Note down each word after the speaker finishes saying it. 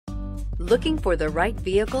Looking for the right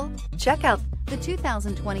vehicle? Check out the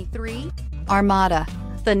 2023 Armada.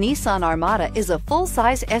 The Nissan Armada is a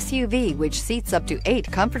full-size SUV which seats up to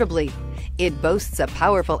 8 comfortably. It boasts a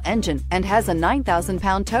powerful engine and has a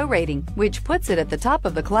 9,000-pound tow rating, which puts it at the top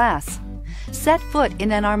of the class. Set foot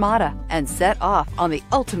in an Armada and set off on the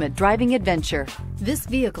ultimate driving adventure. This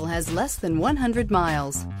vehicle has less than 100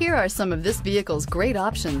 miles. Here are some of this vehicle's great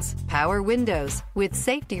options: power windows with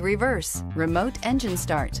safety reverse, remote engine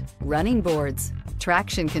start, running boards,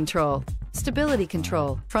 traction control, stability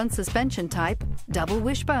control, front suspension type, double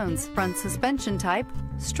wishbones, front suspension type,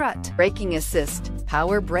 strut, braking assist,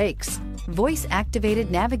 power brakes,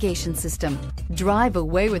 voice-activated navigation system. Drive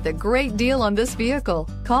away with a great deal on this vehicle.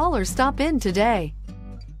 Call or stop in today.